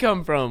cocaine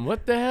come from?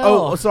 What the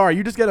hell? Oh, sorry.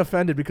 You just get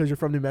offended because you're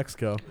from New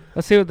Mexico.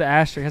 Let's see what the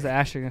asterisk has. The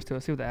asterisk next to it.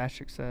 Let's see what the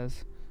asterisk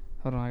says.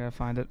 Hold on, I gotta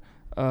find it.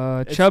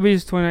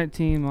 Chubby's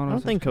 2019 model. I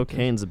don't think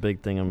cocaine's a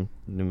big thing in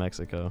New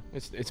Mexico.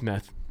 It's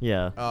meth.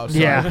 Yeah. Oh,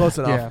 sorry. Yeah, Close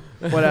enough.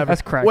 Whatever.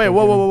 That's crack Wait,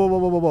 whoa, cocaine. whoa, whoa, whoa,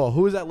 whoa, whoa, whoa.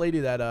 Who was that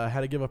lady that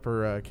had to give up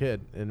her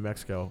kid in New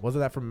Mexico?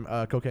 Wasn't that from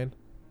cocaine?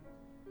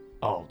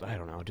 Oh, I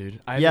don't know, dude.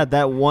 Yeah,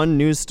 that one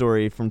news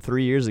story from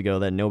 3 years ago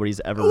that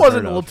nobody's ever It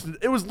wasn't. heard of.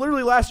 It was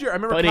literally last year. I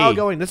remember Buddy. Kyle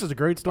going, "This is a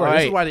great story.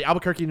 This is Alright. why the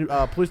Albuquerque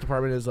Police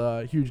Department is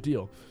a huge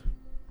deal."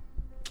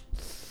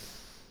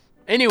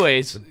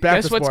 Anyways, Back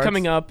guess to what's sports.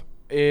 coming up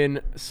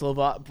in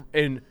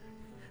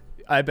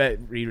I bet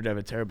Reed would have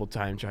a terrible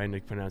time trying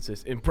to pronounce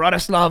this. In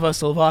Bratislava,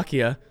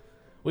 Slovakia,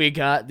 we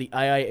got the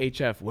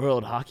IIHF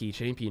World Hockey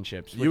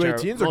Championships. which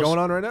U18s are going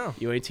on right now.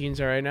 U18s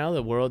are right now.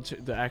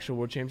 The actual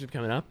World Championship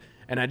coming up.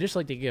 And I'd just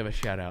like to give a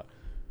shout out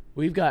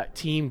We've got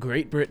Team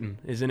Great Britain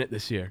is in it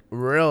this year.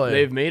 Really?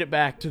 They've made it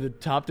back to the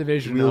top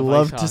division. We of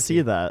love ice to hockey.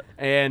 see that.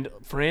 And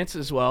France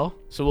as well.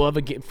 So we'll have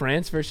a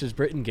France versus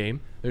Britain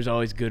game. There's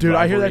always good. Dude,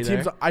 I hear that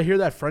rivalry there. I hear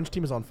that French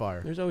team is on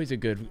fire. There's always a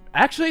good.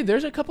 Actually,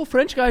 there's a couple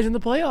French guys in the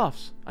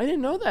playoffs. I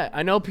didn't know that.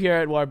 I know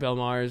Pierre-Edouard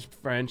Bellemare is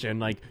French, and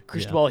like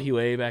Cristobal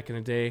Huet back in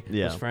the day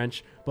Yeah. was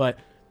French. But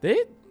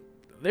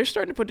they're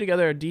starting to put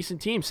together a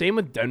decent team. Same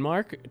with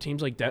Denmark.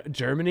 Teams like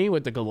Germany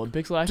with the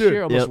Olympics last Dude,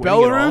 year, almost yep.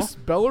 winning it all.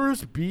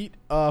 Belarus beat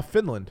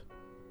Finland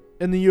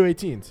in the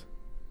U18s.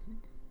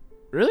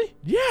 Really?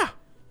 Yeah,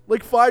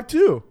 like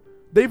 5-2.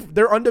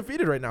 They're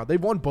undefeated right now.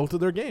 They've won both of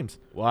their games.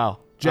 Wow.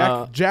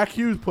 Jack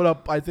Hughes put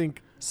up, I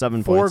think,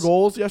 7 4 points.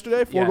 goals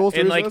yesterday. 4 goals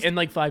in to like assist. in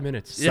like 5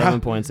 minutes. 7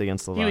 points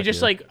against Slovakia. He was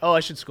just like, oh, I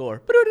should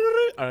score.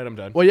 All right, I'm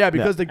done. Well, yeah,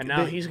 because and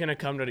now they he's gonna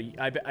come to the.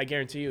 I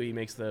guarantee you, he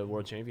makes the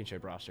World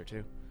Championship roster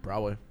too.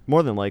 probably.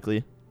 more than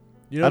likely.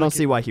 You know, I don't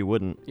see why he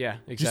wouldn't. Yeah,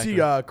 Did exactly. you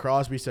see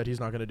Crosby said he's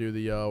not going to do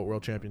the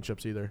World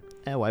Championships either.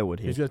 Why would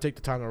he? He's going to take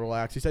the time to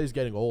relax. He said he's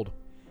getting old.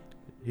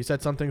 He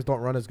said some things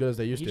don't run as good as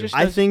they used He to. just-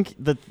 I does- think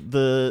that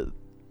the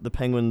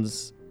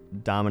Penguins'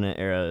 dominant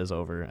era is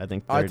over. I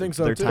think I think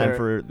so, they're too. time They're-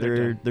 for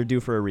they're they're due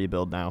for a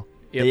rebuild now.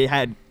 Yep. They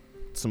had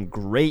some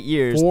great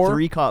years, 4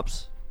 3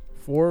 cups.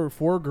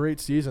 Four great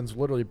seasons,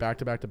 literally back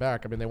to back to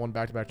back. I mean, they won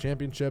back to back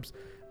championships,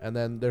 and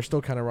then they're still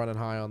kind of running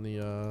high on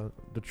the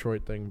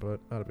Detroit thing, but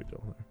not a big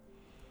deal.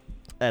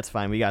 That's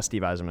fine. We got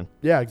Steve Eiserman.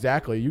 Yeah,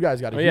 exactly. You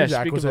guys got a Oh yeah, huge speak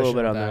a acquisition little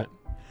bit with on that.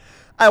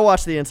 I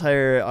watched the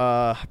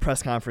entire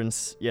press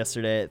conference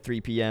yesterday at 3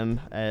 p.m.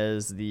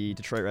 as the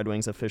Detroit Red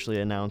Wings officially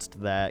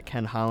announced that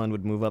Ken Holland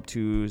would move up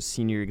to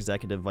senior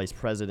executive vice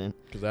president.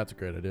 because that's a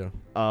great idea.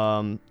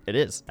 It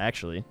is,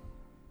 actually.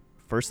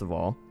 First of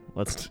all,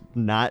 let's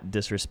not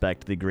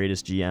disrespect the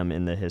greatest GM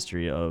in the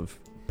history of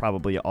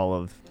probably all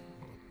of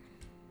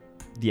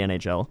the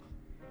NHL.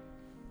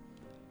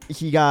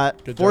 He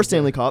got Good 4 job,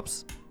 Stanley Jim.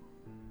 Cups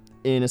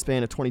in a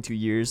span of 22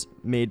 years,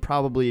 made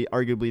probably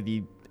arguably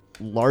the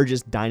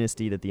largest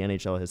dynasty that the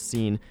NHL has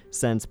seen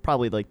since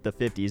probably like the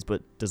 50s,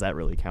 but does that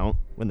really count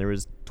when there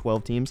was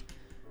 12 teams?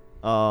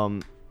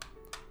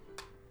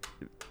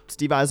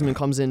 Steve Eiserman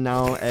comes in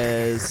now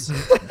as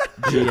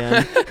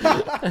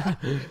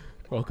GM.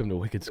 Welcome to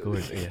Wicked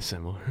Scores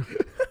ASMR.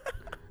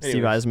 Steve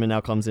Anyways. Eiserman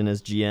now comes in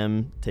as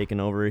GM, taking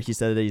over. He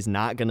said that he's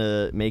not going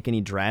to make any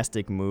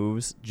drastic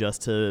moves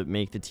just to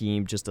make the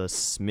team just a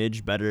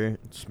smidge better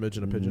Smidge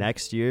and a pigeon.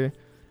 next year.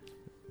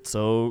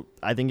 So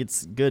I think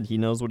it's good. He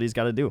knows what he's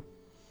got to do.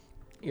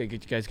 Yeah, you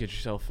guys get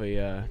yourself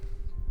a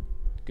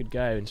good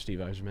guy in Steve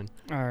Eiserman.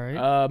 All right.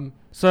 Um,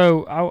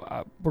 So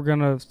we're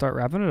gonna start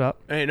wrapping it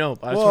up. hey, no,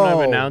 I just want to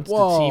Whoa, announce the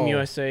whoa. Team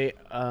USA.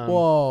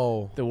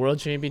 Whoa. The World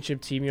Championship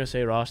Team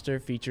USA roster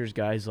features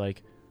guys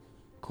like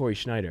Corey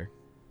Schneider,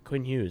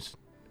 Quinn Hughes,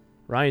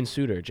 Ryan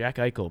Suter, Jack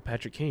Eichel,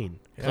 Patrick Kane,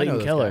 Yeah, I know Clayton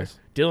those Keller, guys.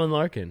 Dylan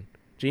Larkin,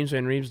 James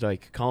Van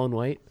Riemsdyk, Colin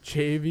White,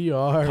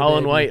 JVR.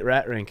 Colin baby. White,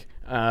 Rat Rink,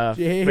 Frank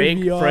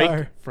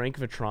JVR.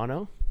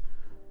 Vetrano,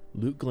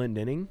 Luke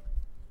Glendening,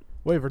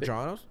 Wait,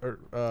 Verjanos? Or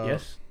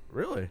yes,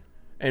 Really?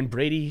 and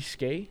Brady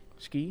Ski.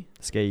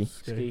 Skay,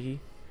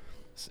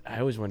 I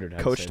always wondered how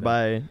to say coached that.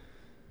 by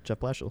Jeff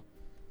Blashill.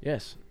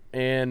 Yes,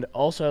 and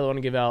also I want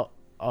to give out.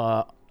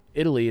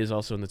 Italy is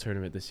also in the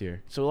tournament this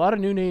year, so a lot of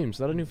new names,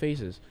 a lot of new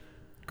faces.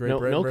 Great no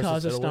Britain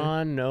versus Italy.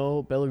 Kazakhstan,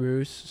 no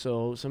Belarus.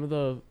 So some of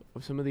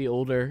the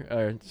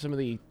older, some of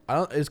the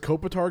Is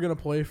Kopitar gonna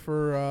play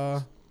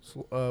for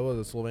what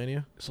is it,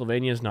 Slovenia?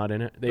 Slovenia's not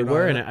in it. They They're not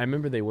were in in it? it. I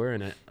remember they were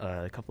in it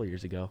a couple of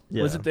years ago.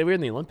 Yeah. Was it they were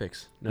in the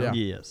Olympics? No. Yeah.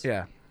 Yes.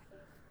 Yeah.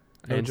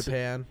 No And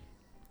Japan.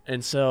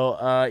 So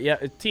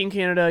Team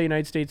Canada,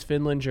 United States,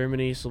 Finland,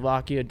 Germany,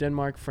 Slovakia,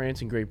 Denmark,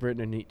 France, and Great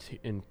Britain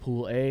in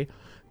Pool A.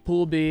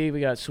 Pool B,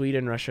 we got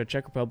Sweden, Russia,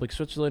 Czech Republic,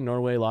 Switzerland,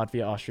 Norway,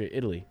 Latvia, Austria,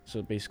 Italy.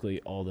 So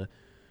basically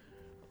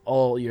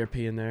all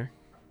European there.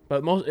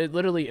 But it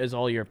literally is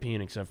all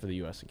European except for the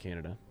U.S. and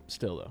Canada.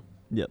 Still though.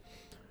 Yep.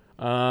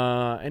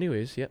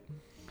 Anyways, yep.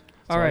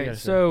 That's All I right. gotta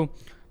say. So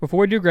before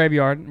we do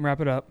graveyard and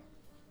wrap it up,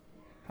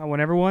 I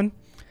want everyone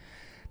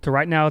to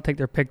right now take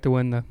their pick to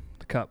win the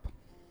cup.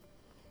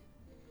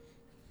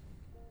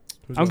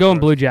 Who's I'm going going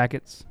first? Blue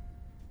Jackets.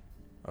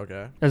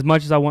 Okay. As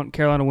much as I want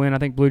Carolina to win, I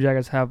think Blue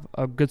Jackets have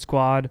a good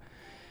squad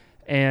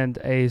and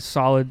a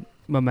solid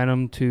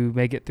momentum to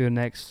make it through the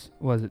next,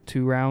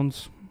 2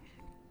 rounds?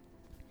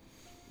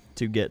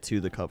 To get to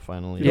the cup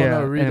finally. You Yeah,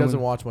 don't know. Reed and doesn't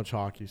when- watch much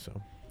hockey, so.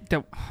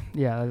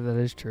 Yeah, that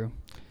is true.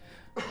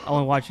 I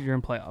only watch it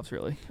during playoffs,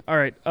 really. All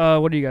right.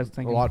 What do you guys A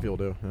think? lot of people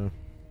do. Yeah.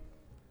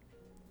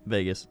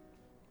 Vegas.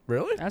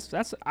 Really?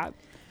 That's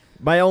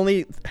My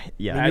only,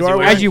 yeah. As you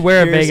wear- as you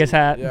wear a Here's- Vegas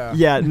hat. Yeah.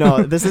 Yeah,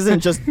 no, this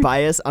isn't just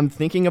bias. I'm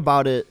thinking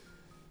about it.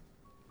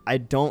 I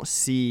don't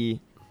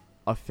see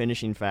a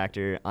finishing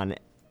factor on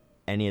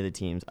any of the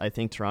teams. I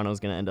think Toronto's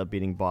going to end up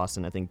beating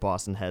Boston. I think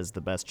Boston has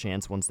the best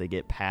chance once they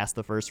get past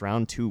the first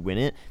round to win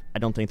it. I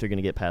don't think they're going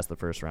to get past the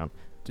first round.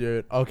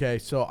 Dude, okay,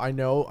 so I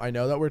know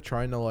that we're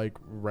trying to like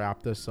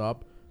wrap this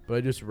up, but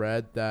I just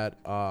read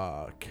that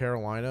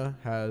Carolina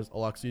has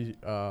Alexei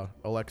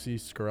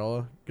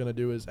Scarella gonna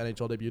do his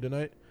NHL debut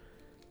tonight,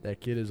 That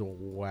kid is a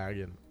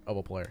wagon of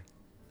a player.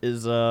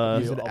 Is He's I'll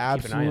an keep an eye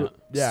absolute out.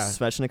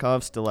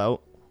 Svechnikov still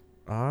out?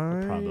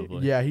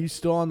 Probably. Yeah, he's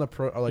still on the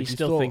he he's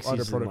still thinks under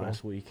he's in protocol.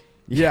 last week.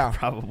 Yeah.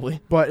 Probably.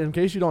 But in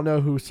case you don't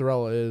know who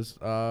Sorella is,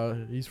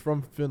 he's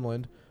from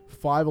Finland,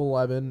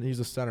 5'11". He's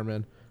a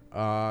centerman.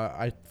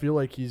 I feel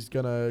like he's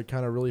gonna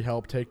kind of really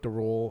help take the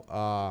role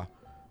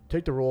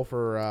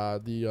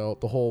for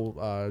the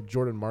whole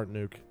Jordan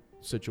Martinook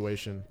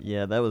situation.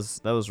 Yeah, that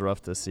was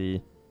rough to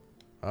see.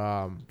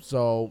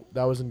 So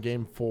that was in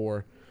Game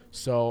 4.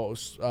 So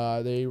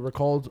they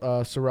recalled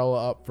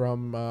Sorella up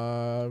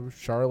from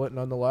Charlotte,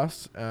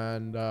 nonetheless,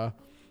 and Are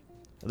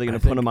they gonna I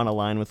put think- him on a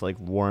line with like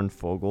Warren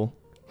Fogle?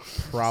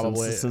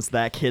 probably. Since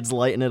that kid's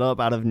lighting it up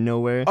out of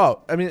nowhere.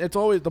 Oh, I mean, it's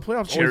always the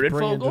playoffs. Jared always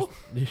bring in Fogle?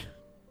 just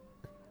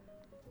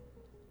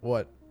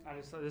what?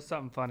 There's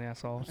something funny I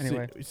saw.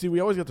 Anyway, See, we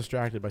always get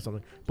distracted by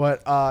something.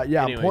 But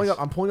yeah, Anyways.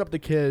 I'm pulling up the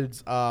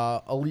kids'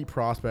 elite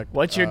prospect.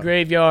 What's your Uh,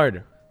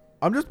 graveyard?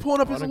 I'm just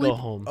pulling up I his wanna elite. go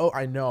home. Oh,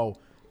 I know.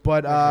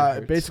 But My head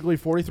hurts. basically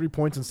 43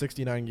 points in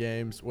 69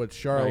 games with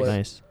Charlotte.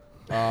 Nice.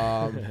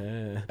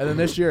 And then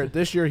this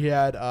year he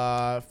had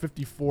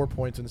 54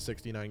 points in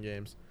 69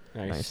 games.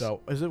 Nice.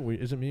 So is it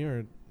me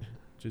or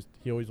just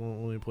he always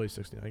only plays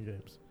 69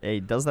 games? Hey, he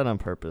does that on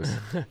purpose.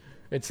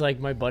 It's like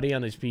my buddy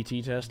on his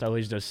PT test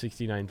always does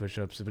 69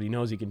 push-ups, but he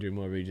knows he can do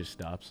more, but he just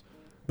stops.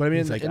 But I mean,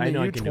 He's like, in I the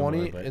know I can do more,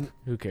 U20, but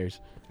who cares?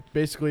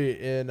 basically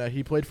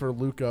he played for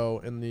Luco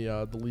in the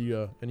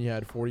Liga, and he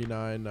had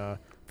 49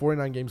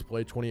 games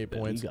played, 28 The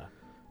points. Liga.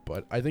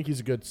 But I think he's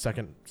a good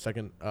second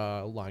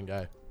line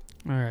guy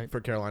all right. for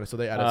Carolina, so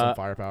they added some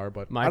firepower.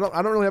 But my- I don't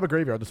really have a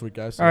graveyard this week,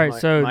 guys. So All right, my,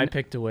 so my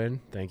pick to win.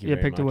 Thank you. Yeah,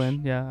 very pick to much.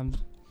 win. Yeah,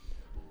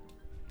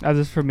 that's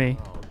just for me.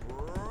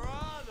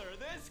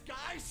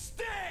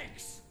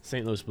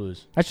 St. Louis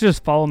Blues. That should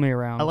just follow me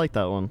around. I like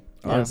that one.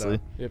 I like Honestly,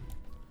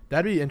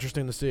 That'd be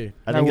interesting to see.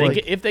 I I think would.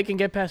 like, If they can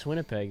get past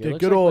Winnipeg, it Get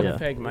looks good like old-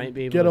 Winnipeg might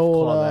be able Get to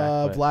old claw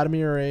back, but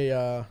Vladimir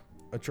a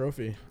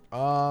trophy.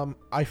 I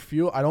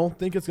don't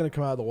think it's gonna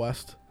come out of the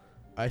West.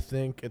 I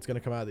think it's gonna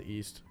come out of the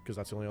East because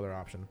that's the only other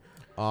option.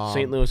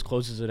 St. Louis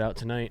closes it out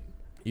tonight.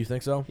 You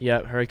think so?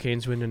 Yeah,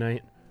 Hurricanes win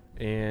tonight,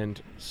 and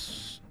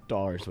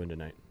Stars win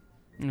tonight.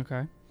 Okay.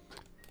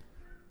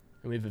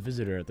 And we have a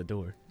visitor at the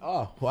door.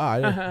 Oh wow!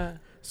 I didn't-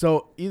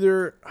 So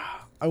either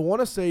I want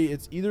to say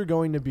it's either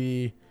going to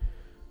be,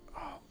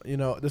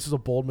 this is a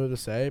bold move to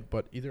say,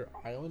 but either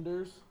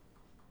Islanders.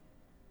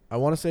 I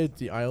want to say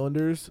the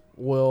Islanders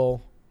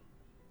will.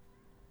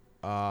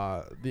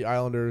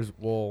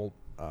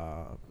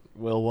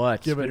 Will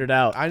what? Give Spit it- it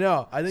out. I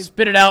know. I think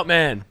Spit it out,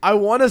 man. I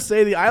want to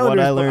say the Islanders.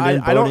 what I but learned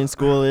in I boating don't.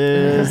 school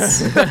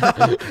is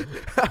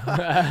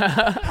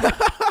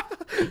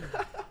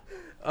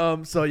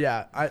So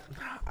yeah,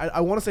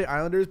 I want to say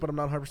Islanders, but I'm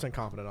not 100%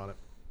 confident on it.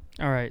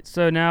 All right.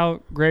 So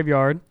now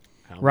graveyard.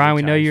 How Ryan, many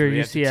we know times you're do we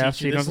have to UCF, teach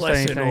so you this don't have to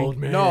say lesson, anything. old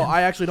man? No,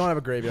 I actually don't have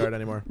a graveyard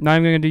anymore. Not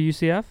even gonna do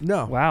UCF.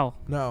 No. Wow.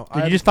 No.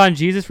 Did you just find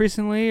Jesus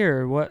recently,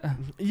 or what?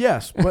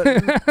 Yes, but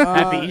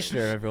Happy Easter,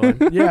 everyone.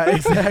 Yeah,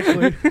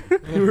 exactly.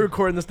 We were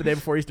recording this the day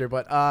before Easter,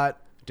 but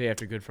Day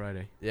after Good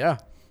Friday. yeah.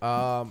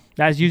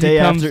 That usually day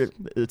comes. after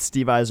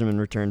Steve Eiserman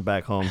returned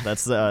back home.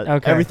 That's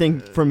Okay. everything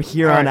from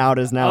here All on right. out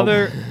is now.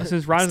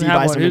 Since Ryan doesn't Steve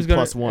have one, who's Yzerman gonna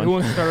plus one. who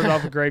wants to start us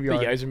off with The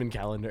graveyard? Yzerman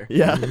calendar.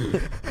 Yeah.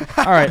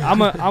 All right, I'm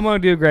gonna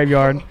do a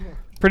graveyard.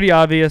 Pretty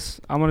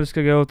obvious. I'm just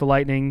gonna go with the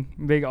Lightning.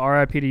 Big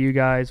RIP to you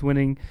guys,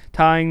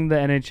 tying the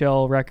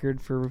NHL record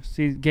for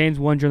games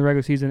won during the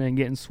regular season and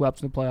getting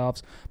swept in the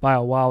playoffs by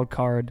a wild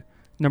card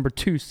number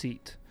 2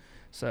 seat.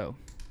 So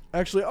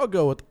Actually, I'll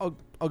go with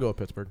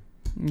Pittsburgh.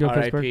 go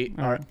R.I.P. Pittsburgh.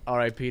 All right.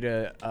 R.I.P.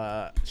 to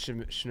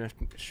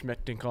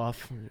Schmetnikov.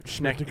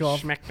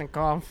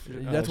 Schmetnikov.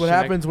 That's what Schneck-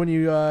 happens when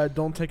you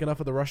don't take enough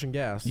of the Russian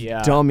gas.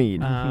 Yeah.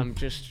 Dummied.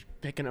 Just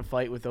picking a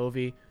fight with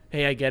Ovi.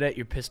 Hey, I get it.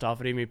 You're pissed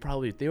off at him.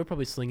 They were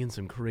probably slinging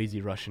some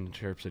crazy Russian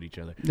chirps at each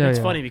other. Yeah, It's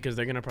yeah. funny because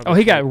they're gonna probably.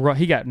 Oh, play-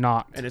 he got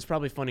knocked. And it's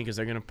probably funny because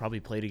they're gonna probably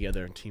play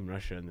together in Team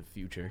Russia in the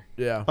future.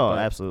 Yeah. Oh, but-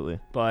 absolutely.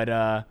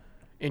 But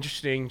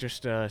interesting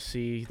just to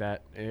see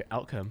that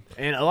outcome.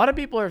 And a lot of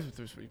people are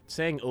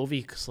saying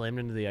Ovi slammed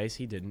into the ice.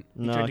 He didn't.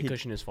 He No, tried to he-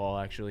 cushion his fall.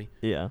 Actually,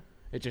 Yeah.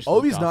 it just.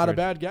 Ovi's looked not a awkward.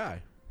 bad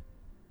guy.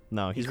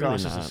 No, He's he's really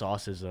Ross's of not.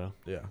 sauces though.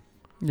 Yeah.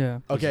 Yeah.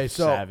 Okay, a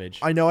so savage.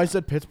 I know I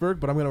said Pittsburgh,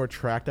 but I'm going to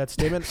retract that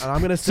statement, and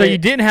I'm going to So say you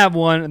didn't have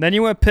one, and then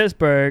you went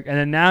Pittsburgh, and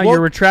then now Well,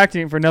 you're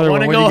retracting it for I another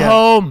one. want to What do go you got?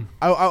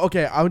 home.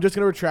 Okay, I'm just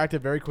going to retract it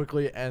very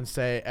quickly and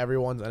say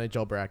everyone's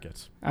NHL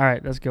brackets. All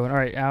right, let's go. All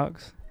right,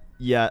 Alex.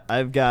 Yeah,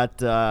 I've got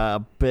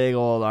a big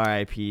old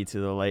RIP to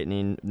the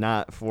Lightning.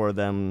 Not for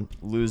them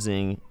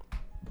losing,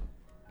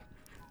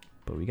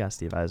 but we got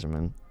Steve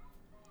Yzerman.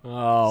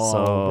 Oh,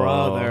 So-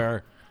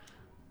 brother.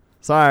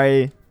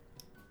 Sorry,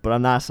 but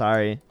I'm not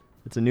sorry.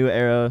 It's a new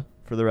era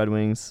for the Red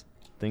Wings.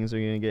 Things are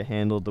going to get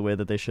handled the way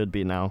that they should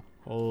be now.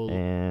 Holy.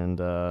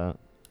 And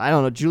I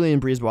don't know. Julian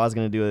Brisebois is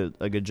going to do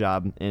a good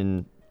job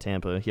in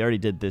Tampa. He already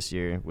did this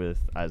year with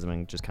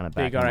Eisenman, just kind of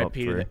Big backing him up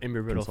RIP to for the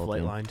Embry-Riddle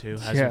flight consulting. line too.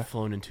 Hasn't Yeah.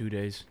 flown in 2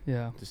 days.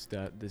 Yeah.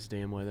 This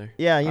damn weather.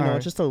 Yeah, you All know,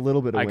 right. just a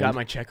little bit of I got wind.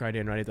 my check right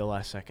in right at the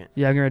last second.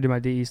 Yeah, I'm going to do my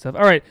DE stuff.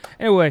 All right.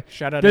 Anyway,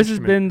 Shout out. this has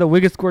Instrument. been the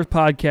Wicked Scores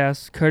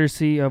podcast,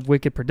 courtesy of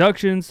Wicked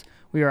Productions.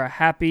 We are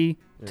happy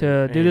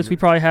to do this. And We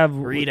probably have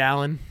Reed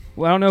Allen.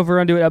 Well, I don't know if we're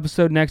going to do an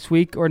episode next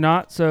week or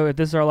not. So if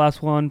this is our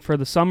last one for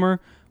the summer,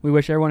 we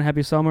wish everyone a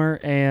happy summer.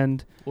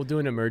 And We'll do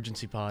an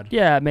emergency pod.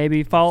 yeah,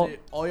 maybe follow. See,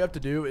 all you have to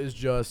do is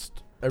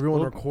just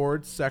everyone Well-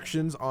 record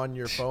sections on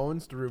your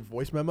phones through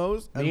voice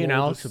memos. Me and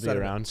we'll Alex just will be set it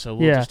up. around, so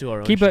we'll Yeah. just do our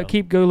own show.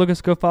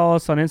 Go follow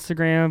us on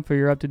Instagram for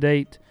your up to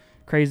date,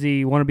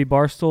 crazy wannabe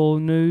Barstool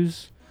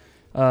news.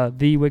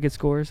 The Wicked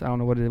Scores. I don't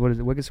know what is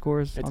it. Wicked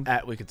Scores. It's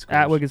at Wicked Scores.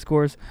 At Wicked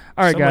Scores.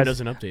 All right, Someone guys.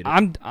 doesn't update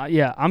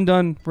it. I'm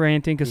done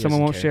ranting because He someone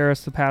doesn't won't care. share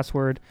us the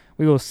password.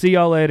 We will see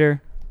y'all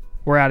later.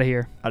 We're out of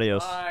here.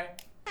 Adios. Bye.